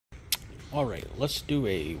Alright, let's do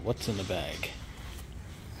a what's in the bag.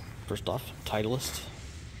 First off, Titleist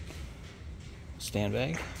stand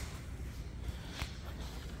bag.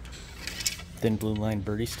 Thin blue line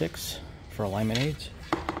birdie sticks for alignment aids.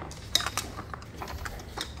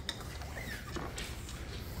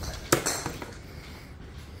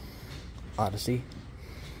 Odyssey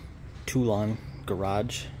Toulon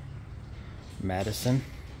Garage Madison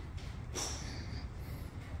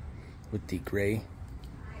with the gray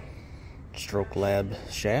Stroke Lab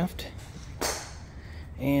shaft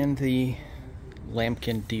and the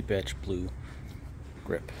Lamkin Deep Etch Blue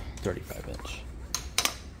grip, 35 inch.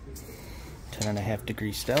 10.5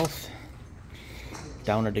 degree stealth,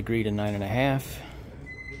 down a degree to 9.5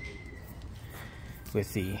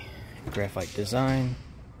 with the graphite design,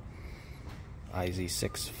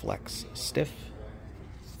 IZ6 Flex stiff,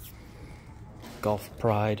 Golf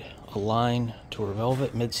Pride Align Tour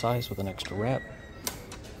Velvet midsize with an extra wrap.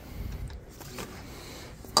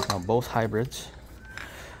 Now both hybrids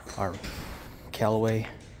are Callaway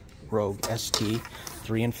Rogue ST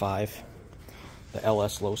 3 and 5, the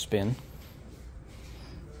LS low spin.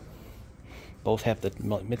 Both have the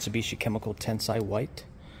Mitsubishi Chemical Tensai White,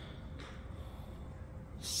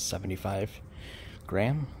 75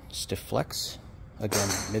 gram stiff flex. Again,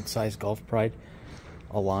 mid-size Golf Pride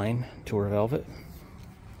Align Tour Velvet,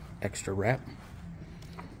 extra wrap.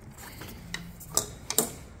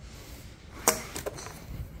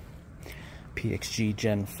 PXG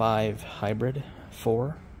Gen 5 Hybrid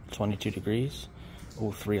 4, 22 degrees,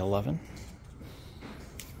 0311.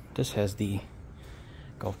 This has the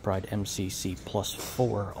Golf Pride MCC Plus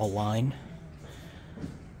 4 Align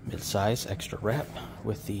mid-size extra wrap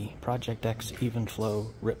with the Project X Even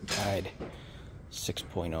Flow Riptide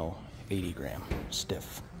 6.0 80 gram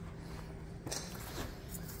stiff.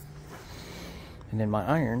 And then my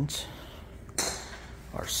irons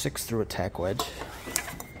are 6 through attack wedge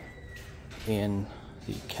in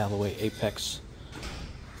the Callaway Apex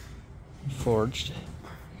forged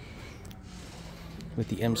with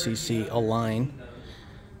the MCC Align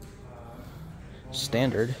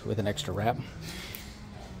standard with an extra wrap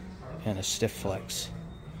and a stiff flex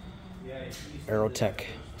Aerotech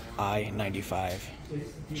I-95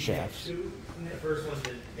 shafts.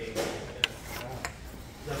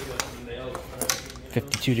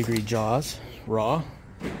 52 degree jaws raw,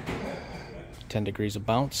 10 degrees of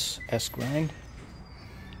bounce S grind,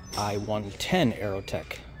 I-110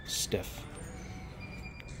 Aerotech stiff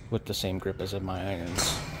with the same grip as in my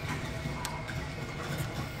irons.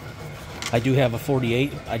 I do have a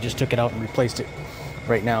 48. I just took it out and replaced it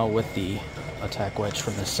right now with the attack wedge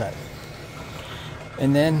from this set.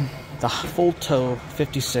 And then the full toe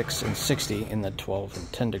 56 and 60 in the 12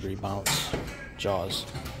 and 10 degree bounce jaws.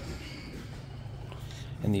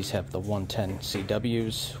 And these have the 110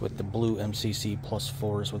 CWs with the blue MCC Plus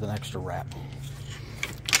 4s with an extra wrap.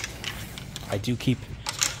 I do keep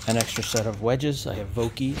an extra set of wedges. I have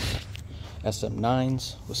Vokey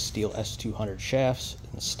SM9s with steel S200 shafts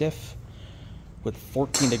and stiff with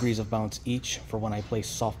 14 degrees of bounce each for when I play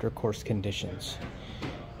softer course conditions.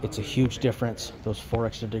 It's a huge difference, those 4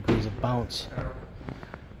 extra degrees of bounce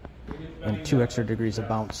and 2 extra degrees of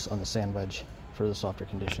bounce on the sand wedge for the softer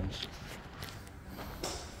conditions.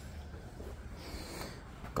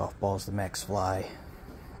 Golf balls, the Max Fly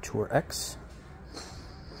Tour X,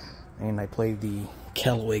 and I play the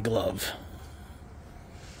Callaway glove.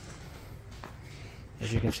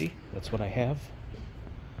 As you can see, that's what I have,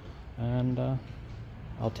 and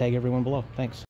I'll tag everyone below. Thanks.